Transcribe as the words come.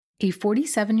A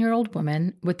 47-year-old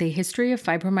woman with a history of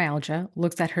fibromyalgia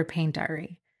looks at her pain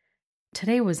diary.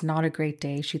 Today was not a great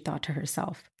day, she thought to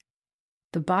herself.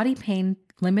 The body pain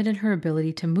limited her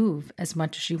ability to move as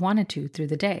much as she wanted to through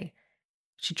the day.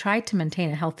 She tried to maintain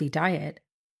a healthy diet.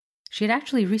 She had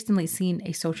actually recently seen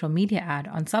a social media ad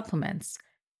on supplements.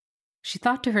 She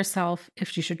thought to herself if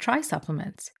she should try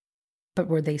supplements. But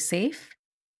were they safe?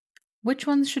 Which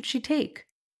ones should she take?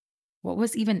 What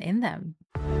was even in them?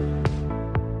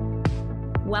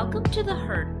 Welcome to The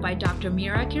Hurt by Dr.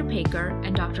 Meera Kirpekar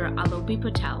and Dr. Alopi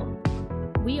Patel.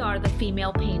 We are the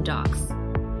Female Pain Docs.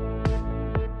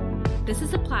 This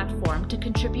is a platform to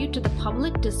contribute to the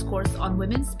public discourse on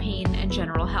women's pain and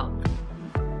general health.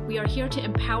 We are here to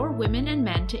empower women and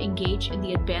men to engage in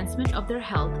the advancement of their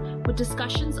health with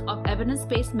discussions of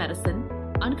evidence-based medicine,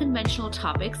 unconventional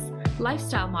topics,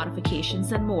 lifestyle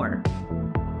modifications, and more.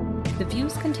 The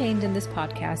views contained in this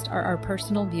podcast are our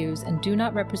personal views and do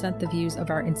not represent the views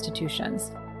of our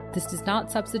institutions. This does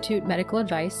not substitute medical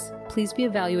advice. Please be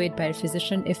evaluated by a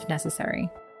physician if necessary.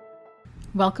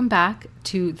 Welcome back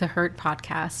to the Hurt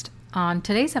podcast. On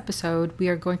today's episode, we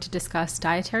are going to discuss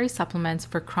dietary supplements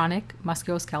for chronic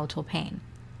musculoskeletal pain.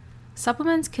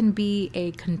 Supplements can be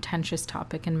a contentious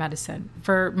topic in medicine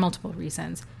for multiple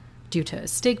reasons, due to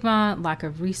stigma, lack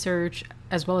of research,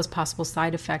 as well as possible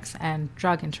side effects and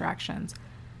drug interactions.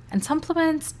 And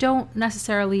supplements don't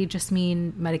necessarily just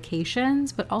mean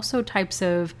medications, but also types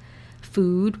of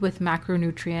food with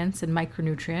macronutrients and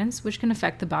micronutrients, which can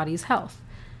affect the body's health.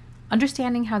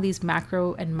 Understanding how these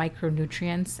macro and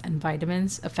micronutrients and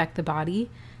vitamins affect the body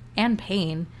and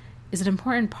pain is an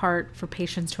important part for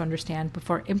patients to understand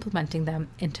before implementing them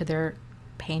into their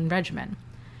pain regimen.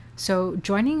 So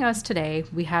joining us today,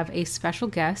 we have a special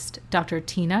guest, Dr.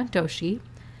 Tina Doshi.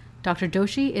 Dr.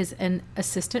 Doshi is an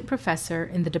assistant professor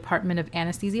in the Department of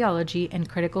Anesthesiology and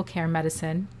Critical Care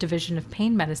Medicine, Division of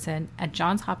Pain Medicine at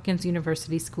Johns Hopkins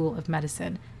University School of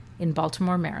Medicine in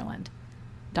Baltimore, Maryland.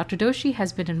 Dr. Doshi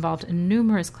has been involved in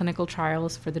numerous clinical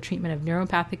trials for the treatment of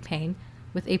neuropathic pain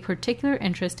with a particular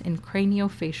interest in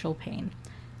craniofacial pain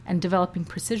and developing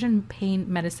precision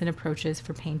pain medicine approaches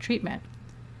for pain treatment.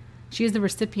 She is the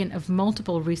recipient of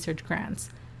multiple research grants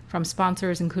from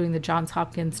sponsors including the Johns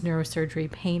Hopkins Neurosurgery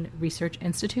Pain Research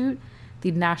Institute,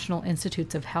 the National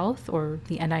Institutes of Health, or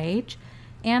the NIH,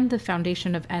 and the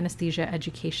Foundation of Anesthesia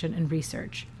Education and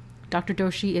Research. Dr.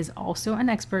 Doshi is also an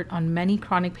expert on many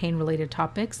chronic pain-related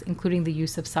topics, including the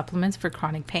use of supplements for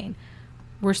chronic pain.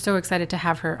 We're so excited to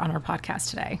have her on our podcast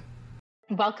today.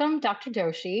 Welcome, Dr.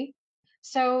 Doshi.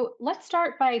 So let's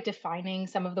start by defining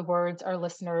some of the words our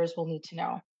listeners will need to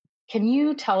know. Can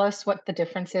you tell us what the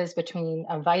difference is between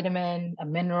a vitamin, a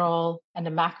mineral, and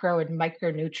a macro and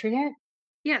micronutrient?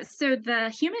 Yes, so the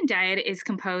human diet is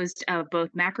composed of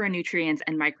both macronutrients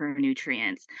and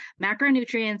micronutrients.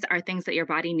 Macronutrients are things that your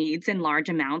body needs in large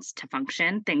amounts to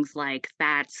function, things like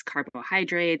fats,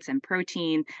 carbohydrates, and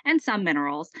protein, and some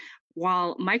minerals,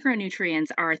 while micronutrients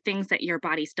are things that your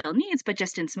body still needs, but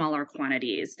just in smaller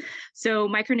quantities. So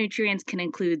micronutrients can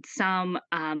include some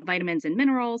vitamins and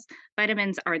minerals.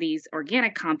 Vitamins are these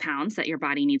organic compounds that your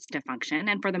body needs to function,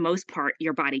 and for the most part,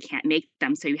 your body can't make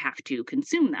them, so you have to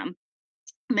consume them.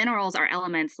 Minerals are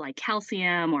elements like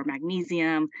calcium or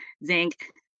magnesium, zinc.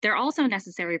 They're also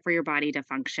necessary for your body to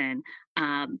function,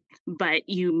 but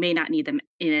you may not need them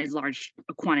in as large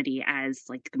a quantity as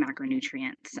like the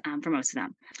macronutrients for most of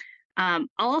them. I'll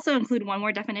also include one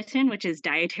more definition, which is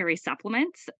dietary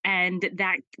supplements, and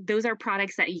those are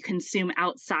products that you consume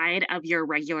outside of your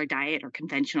regular diet or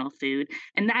conventional food,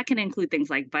 and that can include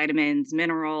things like vitamins,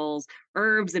 minerals,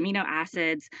 herbs, amino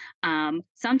acids,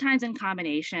 sometimes in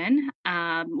combination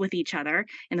with each other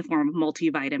in the form of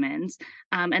multivitamins,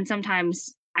 and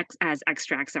sometimes as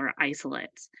extracts or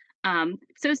isolates.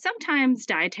 So sometimes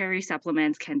dietary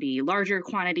supplements can be larger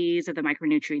quantities of the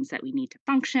micronutrients that we need to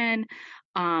function.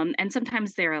 And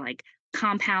sometimes they're like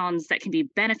compounds that can be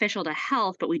beneficial to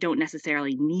health, but we don't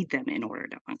necessarily need them in order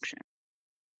to function.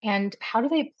 And how do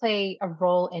they play a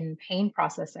role in pain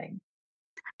processing?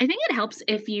 I think it helps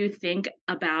if you think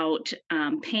about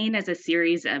pain as a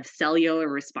series of cellular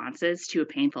responses to a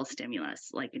painful stimulus,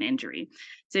 like an injury.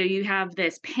 So you have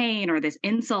this pain or this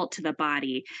insult to the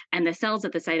body, and the cells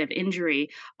at the site of injury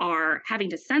are having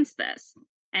to sense this.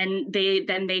 And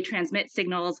they transmit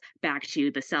signals back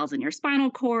to the cells in your spinal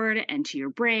cord and to your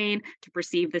brain to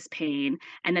perceive this pain.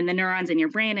 And then the neurons in your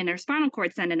brain and your spinal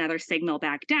cord send another signal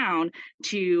back down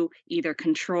to either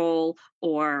control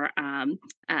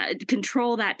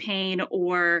that pain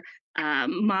or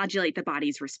modulate the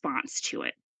body's response to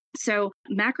it. So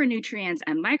macronutrients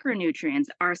and micronutrients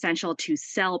are essential to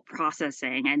cell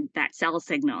processing and that cell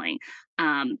signaling.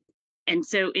 And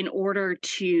so, in order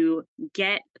to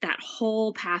get that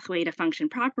whole pathway to function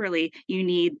properly, you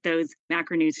need those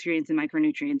macronutrients and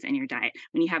micronutrients in your diet.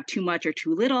 When you have too much or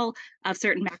too little of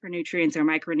certain macronutrients or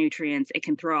micronutrients, it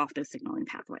can throw off those signaling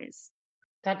pathways.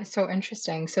 That is so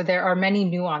interesting. So there are many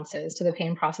nuances to the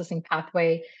pain processing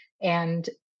pathway. And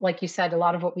like you said, a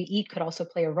lot of what we eat could also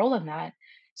play a role in that.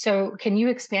 So can you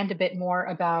expand a bit more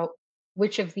about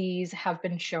which of these have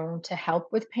been shown to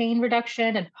help with pain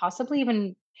reduction and possibly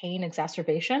even pain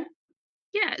exacerbation?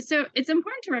 Yeah, so it's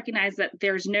important to recognize that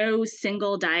there's no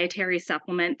single dietary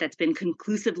supplement that's been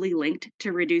conclusively linked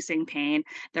to reducing pain.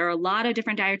 There are a lot of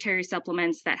different dietary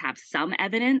supplements that have some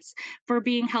evidence for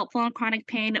being helpful in chronic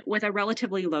pain with a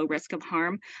relatively low risk of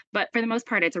harm. But for the most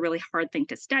part, it's a really hard thing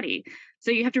to study.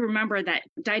 So you have to remember that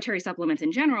dietary supplements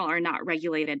in general are not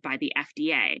regulated by the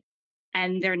FDA,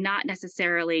 and they're not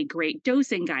necessarily great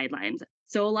dosing guidelines.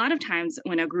 So, a lot of times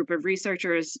when a group of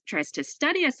researchers tries to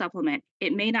study a supplement,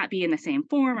 it may not be in the same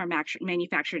form or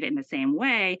manufactured in the same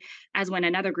way as when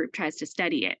another group tries to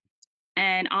study it.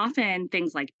 And often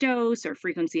things like dose or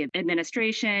frequency of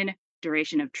administration,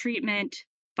 duration of treatment,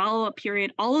 follow up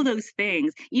period, all of those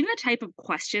things, even the type of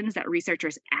questions that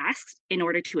researchers ask in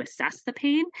order to assess the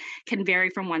pain can vary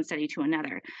from one study to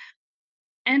another.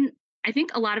 And I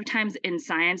think a lot of times in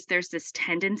science, there's this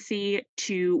tendency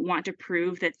to want to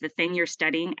prove that the thing you're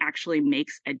studying actually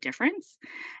makes a difference.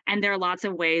 And there are lots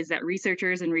of ways that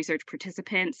researchers and research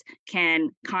participants can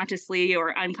consciously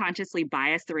or unconsciously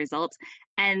bias the results.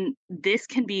 And this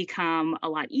can become a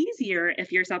lot easier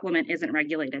if your supplement isn't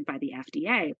regulated by the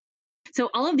FDA.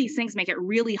 So, all of these things make it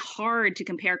really hard to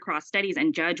compare cross studies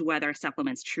and judge whether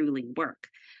supplements truly work.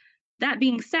 That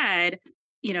being said,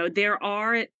 there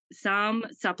are some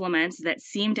supplements that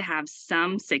seem to have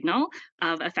some signal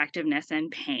of effectiveness and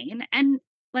pain. And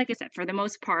like I said, for the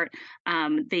most part,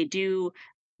 they do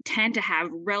tend to have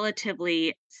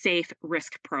relatively safe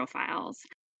risk profiles.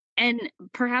 And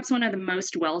perhaps one of the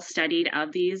most well studied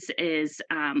of these is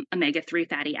omega 3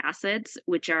 fatty acids,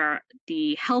 which are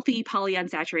the healthy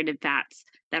polyunsaturated fats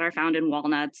that are found in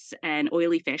walnuts and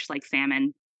oily fish like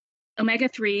salmon. Omega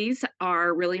 3s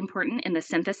are really important in the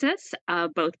synthesis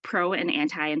of both pro and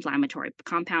anti inflammatory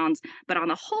compounds. But on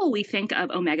the whole, we think of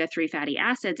omega 3 fatty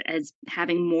acids as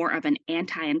having more of an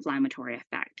anti inflammatory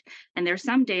effect. And there's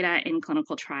some data in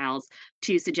clinical trials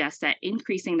to suggest that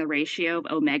increasing the ratio of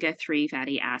omega 3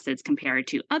 fatty acids compared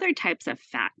to other types of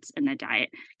fats in the diet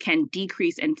can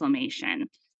decrease inflammation.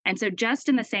 And so, just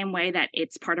in the same way that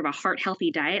it's part of a heart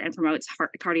healthy diet and promotes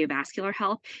heart cardiovascular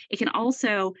health, it can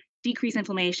also decrease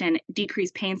inflammation,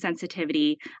 decrease pain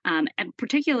sensitivity, and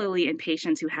particularly in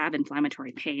patients who have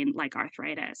inflammatory pain like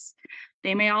arthritis.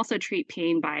 They may also treat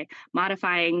pain by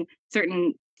modifying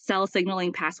certain cell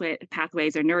signaling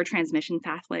pathways or neurotransmission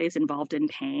pathways involved in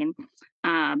pain.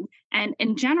 And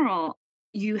in general,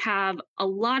 you have a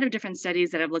lot of different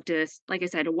studies that have looked at this, like I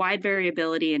said, a wide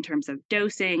variability in terms of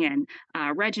dosing and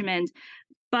regimens.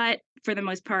 But for the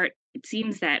most part, it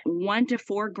seems that 1 to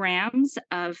 4 grams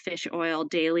of fish oil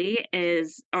daily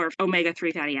or omega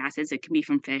 3 fatty acids. It can be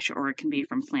from fish or it can be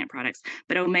from plant products,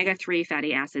 but omega 3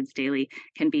 fatty acids daily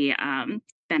can be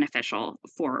beneficial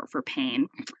for pain.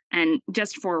 And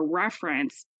just for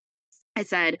reference, I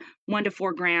said 1 to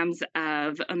 4 grams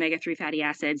of omega 3 fatty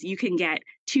acids. You can get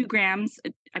 2 grams,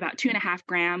 about 2.5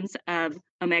 grams of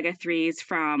omega 3s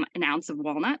from an ounce of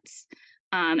walnuts.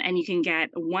 And you can get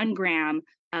 1 gram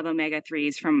of omega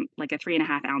 3s from like a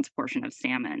 3.5 ounce portion of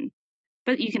salmon.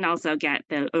 But you can also get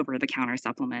the over the counter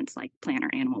supplements like plant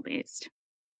or animal based.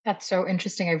 That's so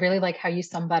interesting. I really like how you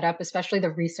sum that up, especially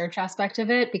the research aspect of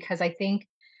it, because I think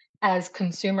as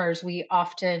consumers, we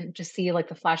often just see like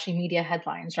the flashy media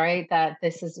headlines, right? That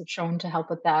this is shown to help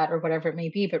with that or whatever it may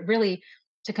be. But really,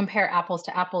 to compare apples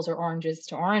to apples or oranges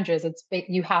to oranges,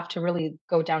 you have to really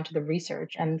go down to the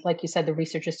research. And like you said, the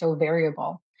research is so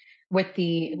variable with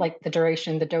the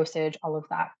duration, the dosage, all of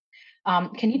that.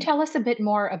 Can you tell us a bit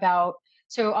more about?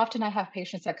 So often I have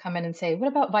patients that come in and say, "What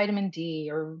about vitamin D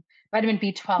or vitamin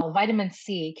B12, vitamin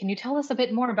C?" Can you tell us a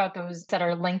bit more about those that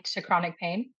are linked to chronic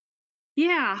pain?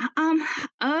 Yeah,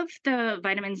 of the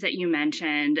vitamins that you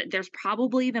mentioned, there's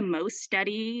probably the most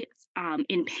study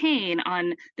in pain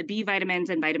on the B vitamins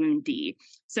and vitamin D.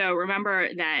 So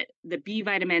remember that the B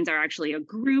vitamins are actually a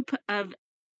group of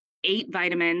 8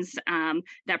 vitamins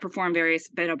that perform various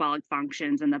metabolic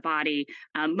functions in the body.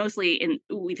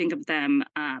 We think of them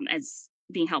as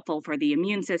being helpful for the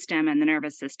immune system and the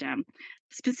nervous system.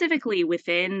 Specifically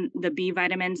within the B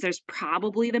vitamins, there's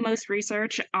probably the most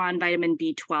research on vitamin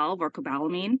B12 or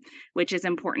cobalamin, which is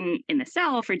important in the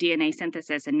cell for DNA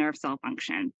synthesis and nerve cell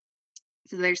function.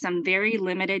 So there's some very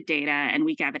limited data and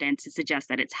weak evidence to suggest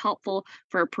that it's helpful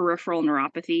for peripheral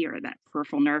neuropathy or that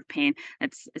peripheral nerve pain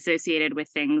that's associated with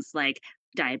things like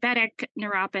diabetic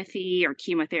neuropathy or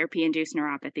chemotherapy-induced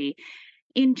neuropathy.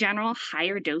 In general,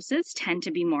 higher doses tend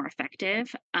to be more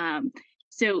effective.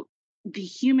 So the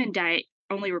human diet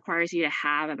only requires you to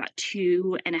have about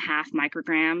 2.5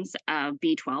 micrograms of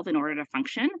B12 in order to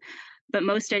function. But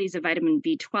most studies of vitamin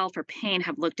B12 for pain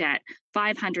have looked at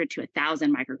 500 to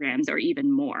 1,000 micrograms or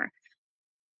even more.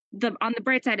 On the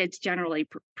bright side, it's generally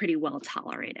pretty well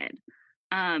tolerated.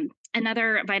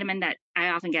 Another vitamin that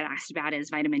I often get asked about is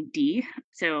vitamin D.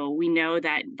 So we know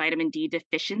that vitamin D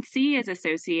deficiency is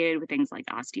associated with things like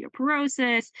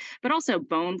osteoporosis, but also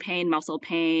bone pain, muscle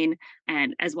pain,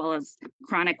 and as well as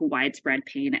chronic widespread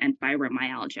pain and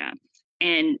fibromyalgia.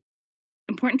 And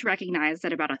important to recognize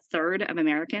that about a third of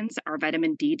Americans are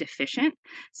vitamin D deficient.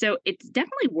 So it's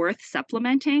definitely worth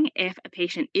supplementing if a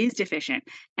patient is deficient.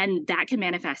 And that can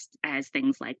manifest as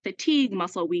things like fatigue,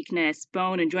 muscle weakness,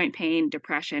 bone and joint pain,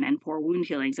 depression, and poor wound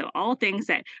healing. So all things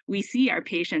that we see our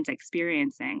patients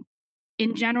experiencing.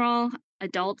 In general,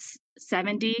 adults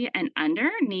 70 and under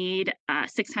need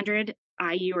 600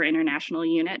 IU or international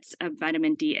units of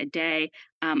vitamin D a day.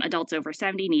 Adults over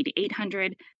 70 need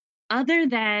 800. Other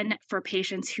than for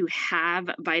patients who have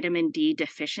vitamin D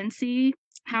deficiency,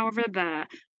 however,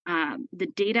 the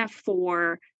data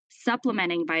for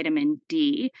supplementing vitamin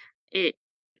D it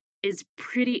is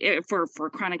pretty for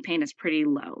chronic pain is pretty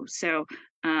low. So,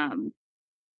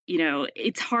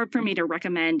 it's hard for me to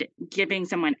recommend giving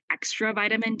someone extra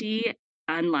vitamin D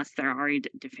unless they're already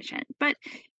deficient, but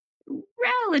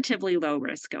relatively low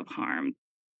risk of harm.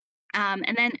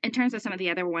 And then in terms of some of the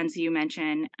other ones you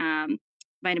mentioned,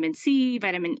 vitamin C,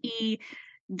 vitamin E,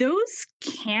 those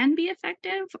can be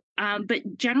effective,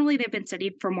 but generally they've been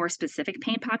studied for more specific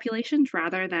pain populations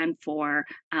rather than for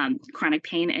chronic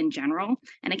pain in general.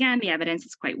 And again, the evidence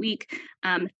is quite weak.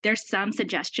 There's some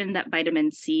suggestion that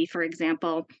vitamin C, for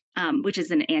example, which is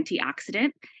an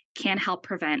antioxidant, can help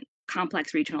prevent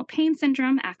complex regional pain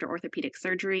syndrome after orthopedic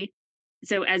surgery.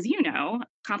 So as you know,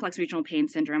 complex regional pain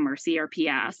syndrome, or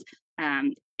CRPS,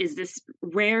 is this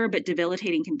rare but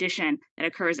debilitating condition that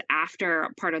occurs after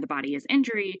part of the body is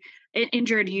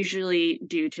injured, usually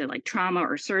due to like trauma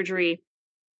or surgery.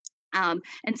 And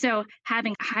so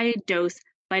having high dose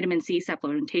vitamin C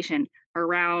supplementation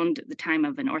around the time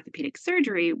of an orthopedic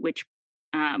surgery, which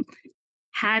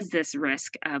has this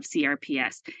risk of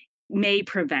CRPS, may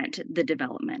prevent the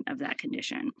development of that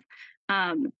condition.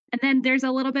 And then there's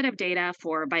a little bit of data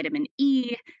for vitamin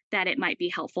E that it might be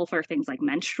helpful for things like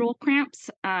menstrual cramps.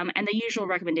 And the usual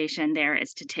recommendation there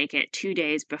is to take it 2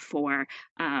 days before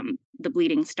the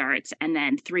bleeding starts and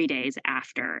then 3 days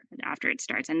after it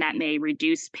starts. And that may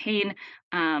reduce pain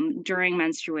during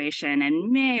menstruation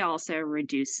and may also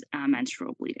reduce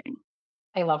menstrual bleeding.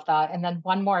 I love that. And then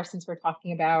one more, since we're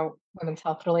talking about women's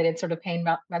health related sort of pain,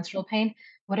 menstrual pain.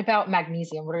 What about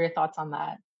magnesium? What are your thoughts on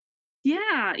that?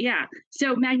 Yeah.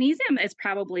 So magnesium is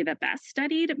probably the best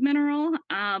studied mineral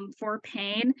for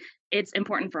pain. It's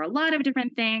important for a lot of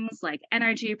different things like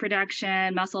energy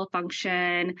production, muscle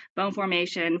function, bone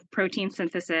formation, protein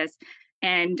synthesis.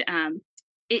 And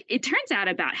it turns out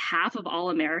about half of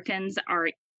all Americans are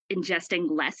ingesting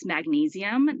less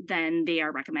magnesium than they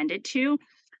are recommended to.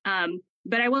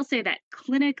 But I will say that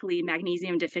clinically,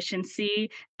 magnesium deficiency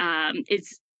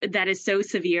is so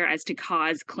severe as to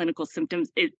cause clinical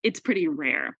symptoms. It's pretty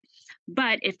rare.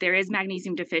 But if there is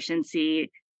magnesium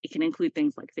deficiency, it can include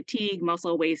things like fatigue,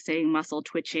 muscle wasting, muscle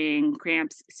twitching,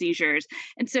 cramps, seizures.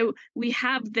 And so we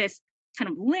have this kind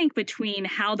of link between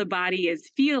how the body is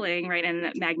feeling, right, and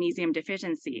the magnesium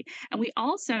deficiency. And we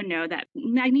also know that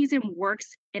magnesium works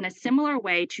in a similar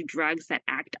way to drugs that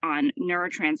act on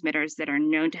neurotransmitters that are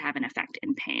known to have an effect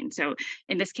in pain. So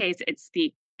in this case, it's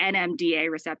the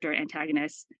NMDA receptor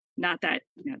antagonist. Not that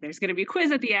there's going to be a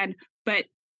quiz at the end, but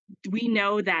we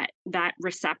know that that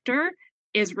receptor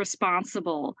is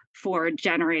responsible for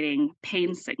generating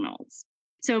pain signals.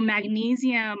 So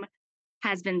magnesium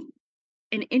has been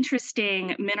an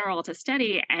interesting mineral to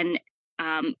study, and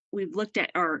we've looked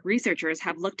at, or researchers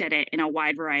have looked at it in a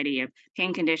wide variety of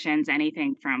pain conditions,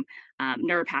 anything from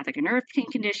neuropathic and nerve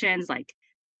pain conditions like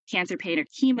cancer pain or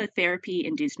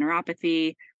chemotherapy-induced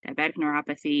neuropathy, diabetic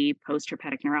neuropathy,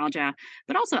 post-herpetic neuralgia,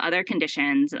 but also other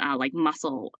conditions like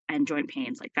muscle and joint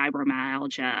pains like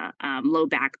fibromyalgia, low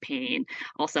back pain,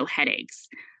 also headaches.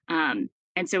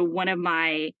 And so one of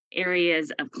my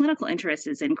areas of clinical interest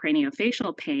is in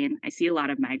craniofacial pain. I see a lot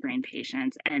of migraine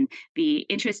patients. And the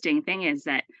interesting thing is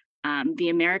that the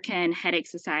American Headache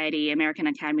Society, American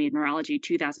Academy of Neurology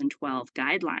 2012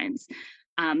 guidelines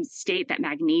state that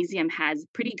magnesium has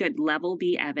pretty good level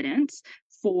B evidence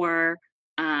for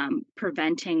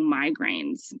preventing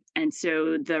migraines. And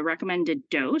so the recommended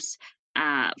dose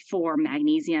for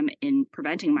magnesium in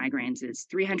preventing migraines is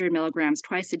 300 milligrams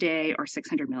twice a day or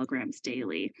 600 milligrams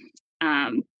daily.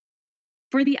 Um,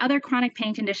 for the other chronic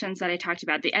pain conditions that I talked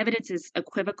about, the evidence is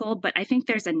equivocal, but I think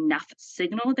there's enough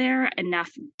signal there,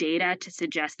 enough data to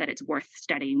suggest that it's worth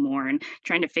studying more and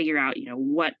trying to figure out,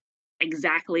 what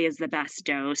exactly is the best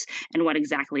dose and what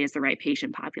exactly is the right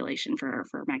patient population for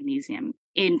magnesium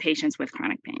in patients with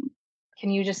chronic pain. Can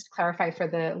you just clarify for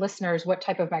the listeners what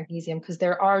type of magnesium? Because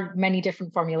there are many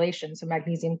different formulations. So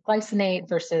magnesium glycinate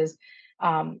versus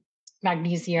um,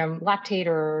 magnesium lactate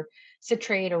or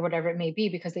citrate or whatever it may be,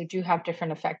 because they do have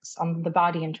different effects on the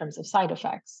body in terms of side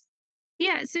effects.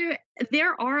 Yeah, so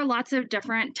there are lots of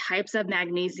different types of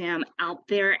magnesium out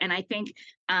there, and I think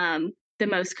the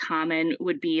most common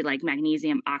would be like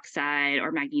magnesium oxide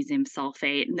or magnesium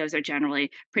sulfate, and those are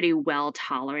generally pretty well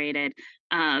tolerated.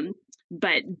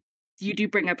 But you do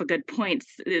bring up a good point.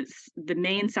 The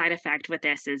main side effect with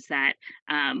this is that,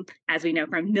 as we know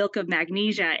from milk of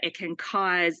magnesia, it can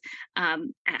cause at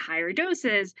higher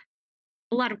doses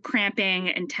a lot of cramping,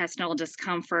 intestinal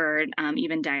discomfort,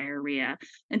 even diarrhea.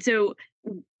 And so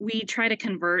we try to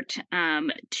convert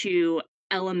to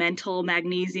elemental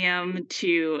magnesium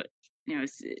to,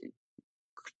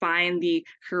 find the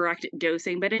correct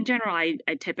dosing. But in general, I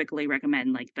typically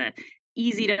recommend like the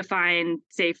easy to find,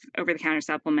 safe over the counter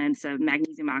supplements of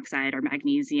magnesium oxide or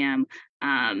magnesium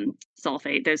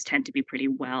sulfate. Those tend to be pretty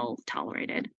well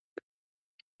tolerated.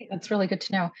 That's really good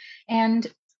to know. And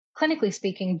clinically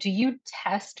speaking, do you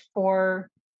test for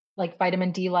like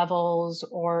vitamin D levels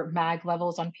or mag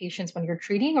levels on patients when you're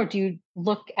treating, or do you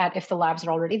look at if the labs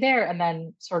are already there and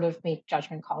then sort of make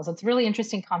judgment calls? It's a really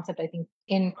interesting concept, I think,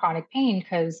 in chronic pain,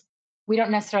 because we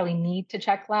don't necessarily need to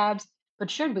check labs,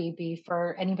 but should we be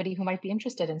for anybody who might be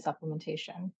interested in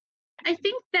supplementation? I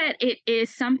think that it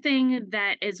is something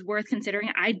that is worth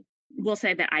considering. I will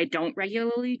say that I don't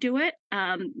regularly do it,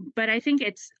 but I think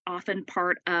it's often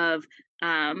part of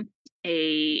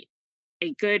a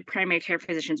good primary care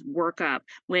physician's workup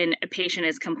when a patient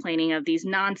is complaining of these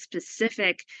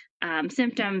non-specific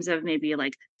symptoms of maybe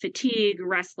like fatigue,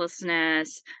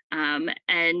 restlessness,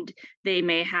 and they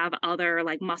may have other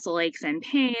like muscle aches and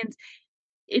pains.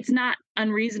 It's not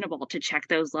unreasonable to check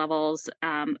those levels,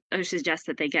 or suggest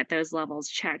that they get those levels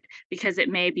checked because it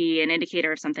may be an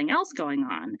indicator of something else going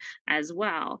on as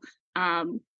well.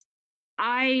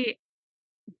 I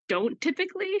don't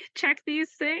typically check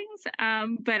these things,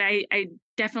 but I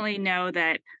definitely know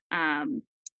that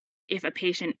if a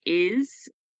patient is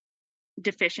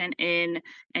deficient in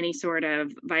any sort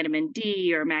of vitamin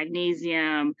D or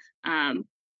magnesium,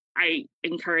 I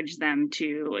encourage them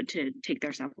to take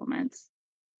their supplements.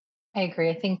 I agree.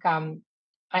 I think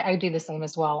I do the same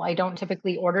as well. I don't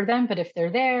typically order them, but if they're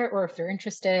there or if they're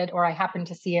interested or I happen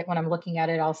to see it when I'm looking at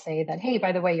it, I'll say that, hey,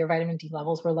 by the way, your vitamin D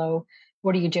levels were low.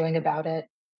 What are you doing about it?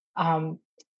 Um,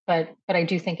 but I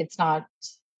do think it's not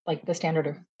like the standard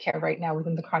of care right now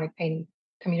within the chronic pain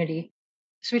community.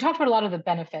 So we talked about a lot of the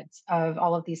benefits of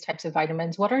all of these types of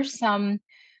vitamins. What are some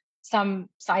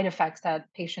side effects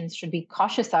that patients should be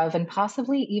cautious of and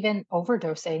possibly even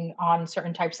overdosing on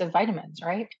certain types of vitamins,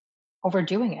 right?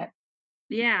 Overdoing it.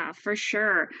 Yeah, for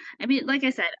sure. I mean, like I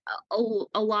said,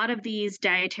 a lot of these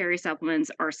dietary supplements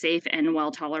are safe and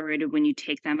well tolerated when you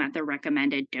take them at the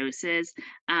recommended doses.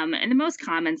 And the most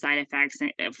common side effects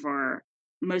for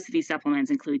most of these supplements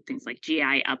include things like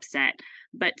GI upset.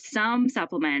 But some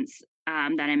supplements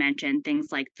that I mentioned, things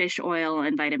like fish oil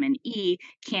and vitamin E,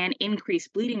 can increase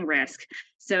bleeding risk.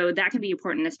 So that can be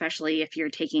important, especially if you're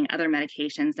taking other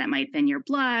medications that might thin your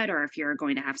blood or if you're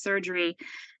going to have surgery.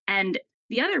 And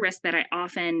the other risk that I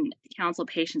often counsel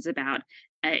patients about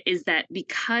is that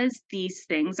because these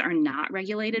things are not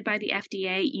regulated by the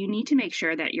FDA, you need to make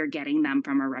sure that you're getting them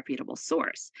from a reputable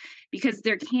source because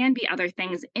there can be other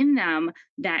things in them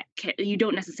that you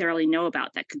don't necessarily know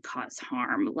about that could cause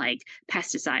harm, like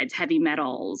pesticides, heavy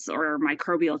metals, or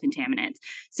microbial contaminants.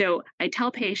 So I tell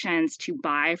patients to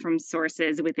buy from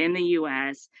sources within the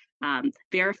US.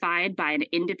 Verified by an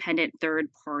independent third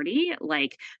party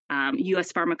like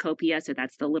US Pharmacopoeia, so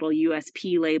that's the little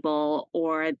USP label,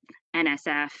 or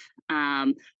NSF,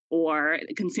 or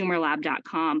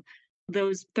consumerlab.com.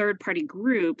 Those third party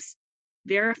groups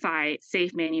verify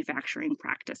safe manufacturing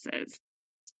practices.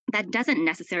 That doesn't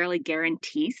necessarily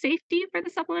guarantee safety for the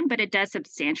supplement, but it does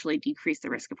substantially decrease the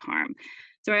risk of harm.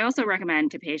 So I also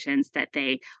recommend to patients that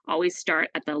they always start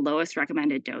at the lowest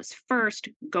recommended dose first,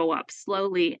 go up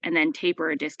slowly, and then taper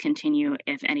or discontinue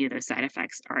if any of those side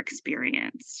effects are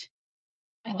experienced.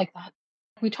 I like that.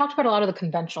 We talked about a lot of the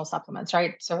conventional supplements,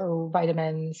 right? So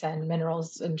vitamins and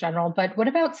minerals in general, but what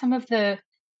about some of the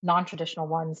non-traditional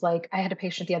ones? Like I had a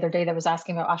patient the other day that was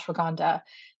asking about ashwagandha,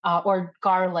 or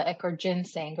garlic or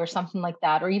ginseng or something like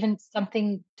that, or even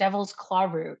something devil's claw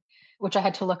root, which I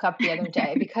had to look up the other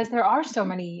day because there are so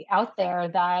many out there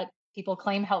that people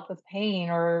claim help with pain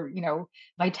or,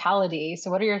 vitality. So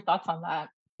what are your thoughts on that?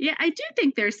 Yeah, I do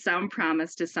think there's some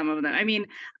promise to some of them. I mean,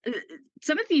 uh,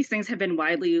 some of these things have been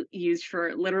widely used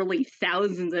for literally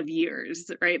thousands of years,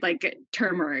 right? Like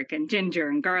turmeric and ginger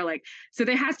and garlic. So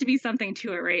there has to be something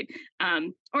to it, right?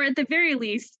 Or at the very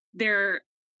least, they're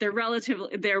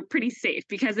pretty safe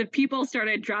because if people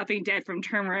started dropping dead from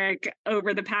turmeric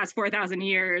over the past 4,000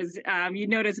 years, you'd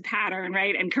notice a pattern,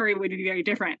 right? And curry would be very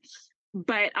different.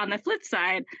 But on the flip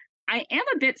side, I am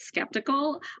a bit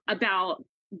skeptical about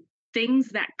things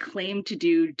that claim to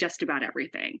do just about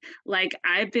everything. Like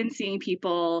I've been seeing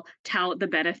people tout the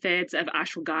benefits of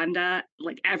ashwagandha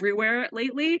like everywhere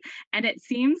lately, and it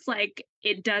seems like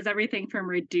it does everything from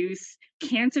reduce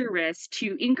cancer risk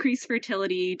to increase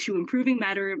fertility to improving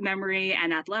memory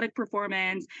and athletic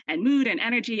performance and mood and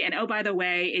energy. And oh, by the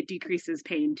way, it decreases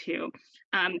pain too.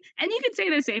 And you could say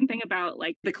the same thing about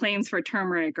like the claims for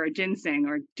turmeric or ginseng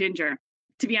or ginger.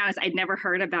 To be honest, I'd never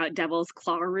heard about devil's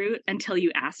claw root until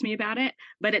you asked me about it.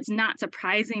 But it's not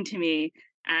surprising to me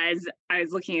as I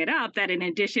was looking it up that in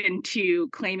addition to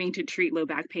claiming to treat low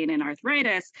back pain and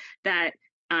arthritis, that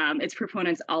its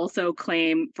proponents also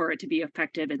claim for it to be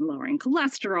effective in lowering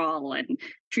cholesterol and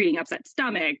treating upset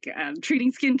stomach,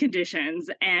 treating skin conditions,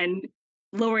 and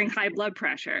lowering high blood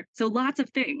pressure. So lots of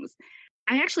things.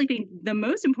 I actually think the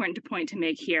most important point to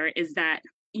make here is that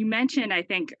you mentioned, I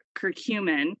think,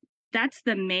 curcumin. That's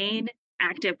the main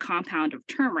active compound of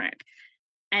turmeric.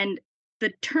 And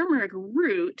the turmeric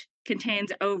root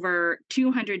contains over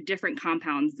 200 different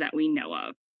compounds that we know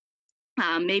of.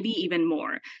 Maybe even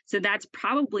more. So that's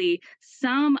probably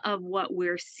some of what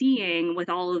we're seeing with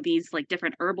all of these like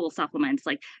different herbal supplements.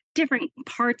 Like different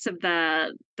parts of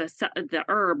the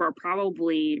herb are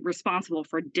probably responsible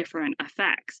for different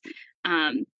effects.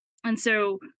 Um, and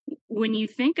so when you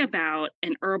think about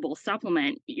an herbal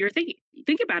supplement,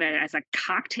 think about it as a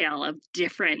cocktail of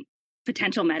different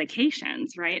potential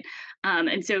medications, right?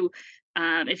 And so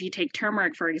if you take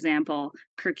turmeric, for example,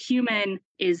 curcumin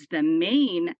is the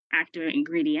main active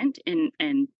ingredient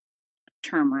in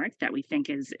turmeric that we think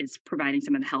is providing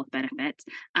some of the health benefits.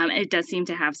 It does seem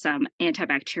to have some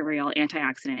antibacterial,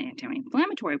 antioxidant,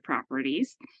 anti-inflammatory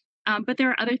properties, but there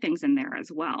are other things in there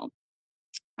as well.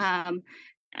 Um,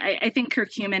 I think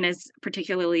curcumin is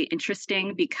particularly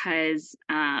interesting because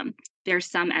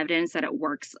there's some evidence that it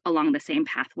works along the same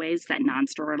pathways that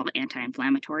nonsteroidal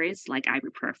anti-inflammatories like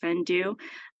ibuprofen do.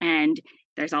 And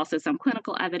there's also some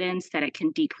clinical evidence that it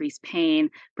can decrease pain,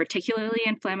 particularly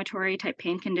inflammatory type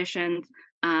pain conditions,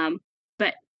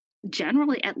 but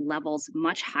generally at levels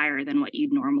much higher than what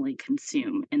you'd normally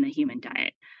consume in the human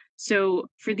diet. So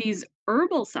for these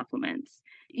herbal supplements,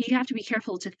 you have to be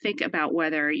careful to think about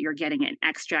whether you're getting an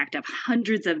extract of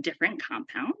hundreds of different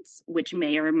compounds, which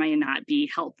may or may not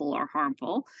be helpful or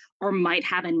harmful, or might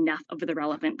have enough of the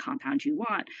relevant compound you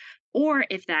want, or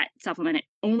if that supplement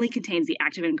only contains the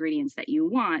active ingredients that you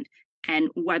want, and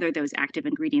whether those active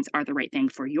ingredients are the right thing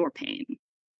for your pain.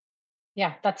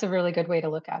 Yeah, that's a really good way to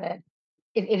look at it.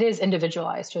 It is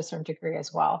individualized to a certain degree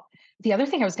as well. The other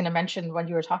thing I was going to mention when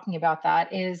you were talking about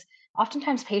that is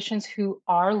oftentimes patients who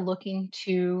are looking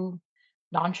to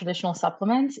non-traditional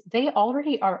supplements, they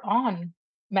already are on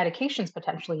medications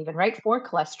potentially even, right? For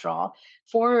cholesterol,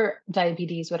 for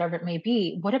diabetes, whatever it may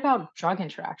be. What about drug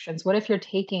interactions? What if you're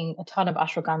taking a ton of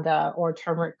ashwagandha or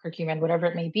turmeric, curcumin, whatever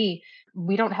it may be?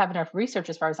 We don't have enough research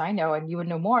as far as I know, and you would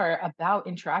know more about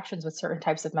interactions with certain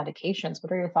types of medications.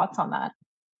 What are your thoughts on that?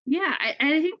 Yeah,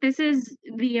 I think this is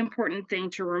the important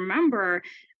thing to remember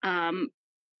um,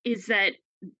 is that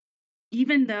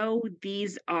even though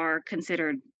these are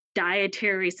considered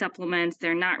dietary supplements,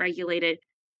 they're not regulated,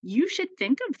 you should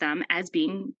think of them as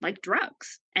being like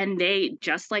drugs. And they,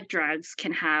 just like drugs,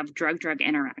 can have drug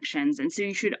interactions. And so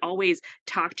you should always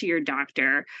talk to your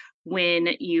doctor when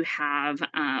you have,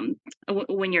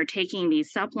 when you're taking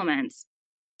these supplements,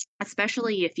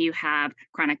 especially if you have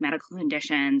chronic medical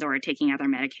conditions or are taking other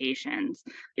medications.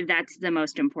 That's the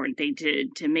most important thing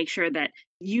to make sure that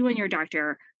you and your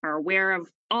doctor are aware of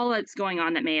all that's going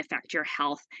on that may affect your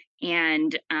health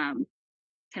and kind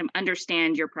of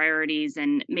understand your priorities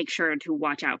and make sure to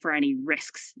watch out for any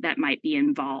risks that might be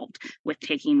involved with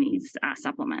taking these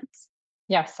supplements.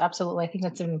 Yes, absolutely. I think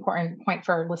that's an important point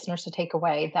for our listeners to take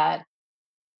away that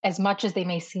as much as they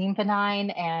may seem benign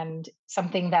and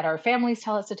something that our families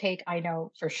tell us to take, I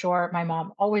know for sure my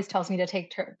mom always tells me to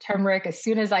take turmeric as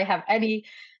soon as I have any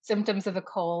symptoms of a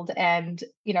cold. And,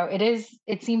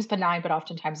 it seems benign, but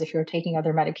oftentimes if you're taking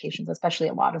other medications, especially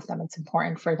a lot of them, it's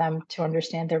important for them to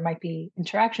understand there might be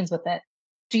interactions with it.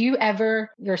 Do you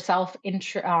ever yourself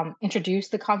introduce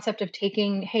the concept of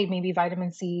taking, hey, maybe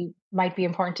vitamin C might be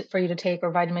important for you to take,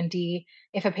 or vitamin D,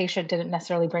 if a patient didn't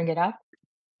necessarily bring it up?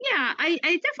 Yeah, I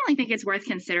definitely think it's worth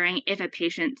considering if a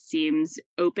patient seems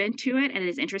open to it and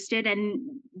is interested. And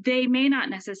they may not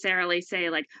necessarily say,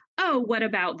 like, oh, what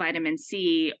about vitamin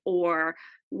C? Or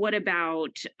what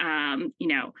about,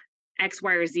 X,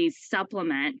 Y, or Z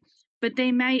supplement? But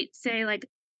they might say, like,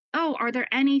 oh, are there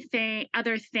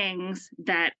other things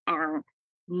that are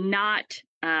not,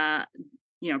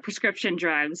 prescription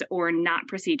drugs or not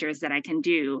procedures that I can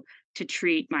do to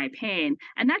treat my pain?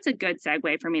 And that's a good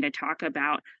segue for me to talk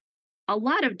about a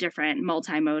lot of different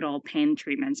multimodal pain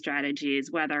treatment strategies,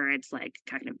 whether it's like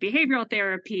cognitive behavioral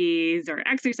therapies or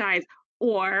exercise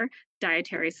or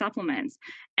dietary supplements.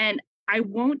 And I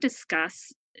won't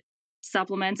discuss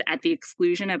supplements at the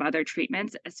exclusion of other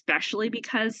treatments, especially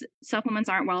because supplements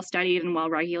aren't well studied and well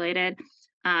regulated.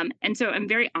 And so I'm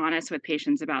very honest with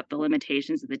patients about the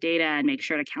limitations of the data and make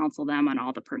sure to counsel them on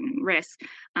all the pertinent risks.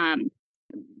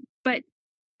 But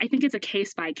I think it's a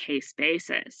case by case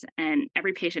basis, and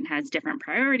every patient has different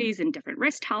priorities and different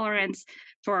risk tolerance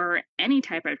for any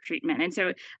type of treatment. And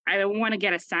so I want to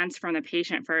get a sense from the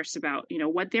patient first about,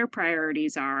 what their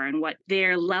priorities are and what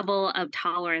their level of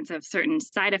tolerance of certain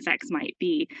side effects might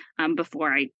be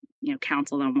before I,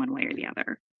 counsel them one way or the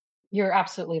other. You're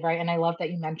absolutely right. And I love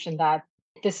that you mentioned that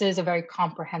this is a very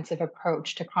comprehensive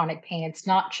approach to chronic pain. It's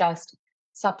not just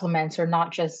supplements or not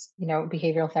just,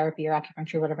 behavioral therapy or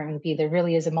acupuncture, whatever it may be. There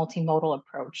really is a multimodal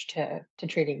approach to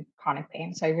treating chronic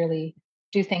pain. So I really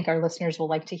do think our listeners will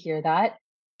like to hear that.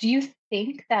 Do you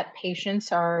think that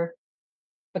patients are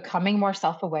becoming more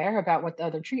self-aware about what the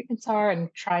other treatments are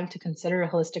and trying to consider a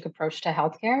holistic approach to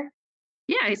healthcare?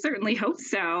 Yeah, I certainly hope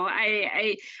so.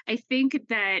 I think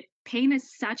that pain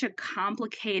is such a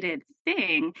complicated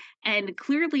thing, and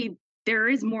clearly there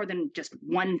is more than just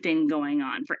one thing going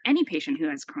on for any patient who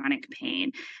has chronic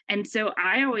pain. And so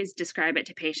I always describe it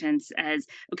to patients as,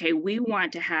 okay, we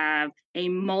want to have a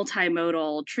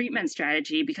multimodal treatment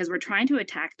strategy because we're trying to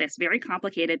attack this very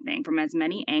complicated thing from as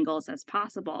many angles as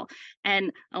possible.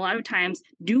 And a lot of times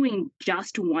doing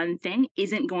just one thing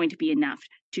isn't going to be enough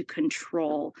to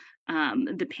control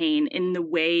the pain in the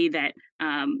way that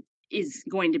is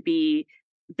going to be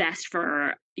best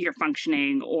for your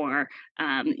functioning or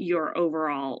your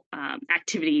overall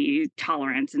activity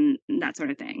tolerance and that sort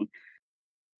of thing.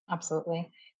 Absolutely.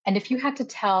 And if you had to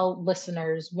tell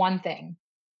listeners one thing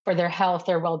for their health,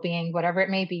 their well-being, whatever it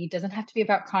may be, doesn't have to be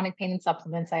about chronic pain and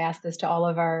supplements. I ask this to all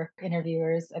of our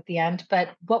interviewers at the end, but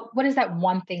what is that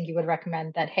one thing you would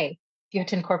recommend that, hey, if you have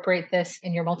to incorporate this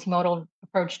in your multimodal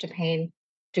approach to pain,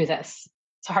 do this?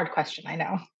 It's a hard question, I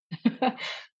know.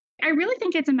 I really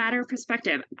think it's a matter of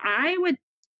perspective. I would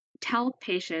tell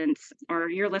patients or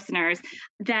your listeners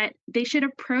that they should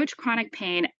approach chronic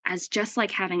pain as just like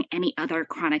having any other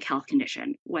chronic health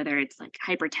condition, whether it's like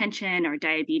hypertension or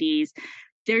diabetes.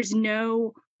 There's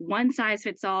no one size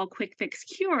fits all quick fix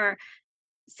cure.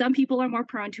 Some people are more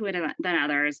prone to it than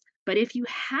others. But if you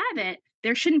have it,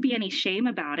 there shouldn't be any shame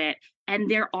about it. And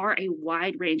there are a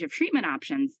wide range of treatment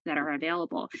options that are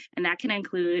available. And that can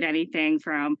include anything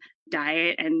from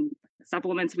diet and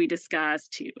supplements we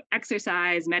discussed to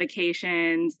exercise,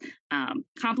 medications,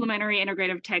 complementary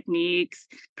integrative techniques,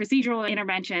 procedural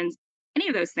interventions, any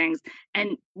of those things.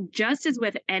 And just as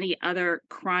with any other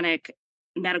chronic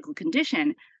medical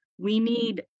condition, we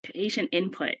need patient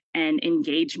input and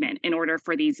engagement in order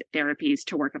for these therapies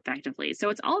to work effectively. So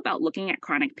it's all about looking at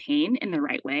chronic pain in the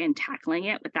right way and tackling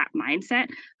it with that mindset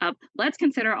of let's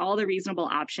consider all the reasonable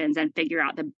options and figure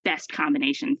out the best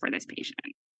combination for this patient.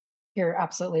 You're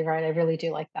absolutely right. I really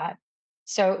do like that.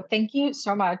 So thank you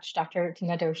so much, Dr.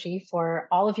 Tina Doshi, for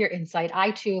all of your insight.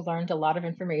 I too learned a lot of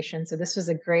information. So this was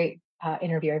a great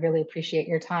interview. I really appreciate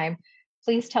your time.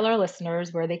 Please tell our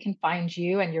listeners where they can find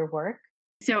you and your work.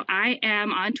 So I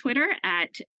am on Twitter at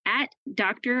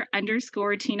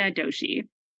Dr._Tina Doshi.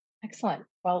 Excellent.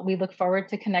 Well, we look forward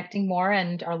to connecting more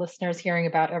and our listeners hearing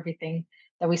about everything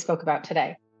that we spoke about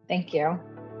today. Thank you.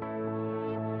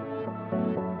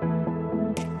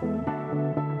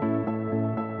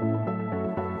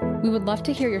 We would love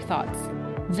to hear your thoughts.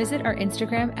 Visit our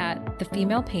Instagram at The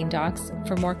Female Pain Docs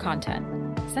for more content.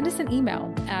 Send us an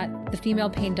email at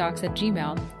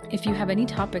thefemalepaindocs@gmail if you have any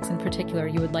topics in particular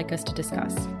you would like us to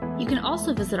discuss. You can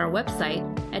also visit our website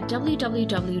at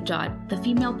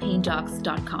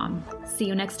www.thefemalepaindocs.com. See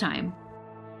you next time.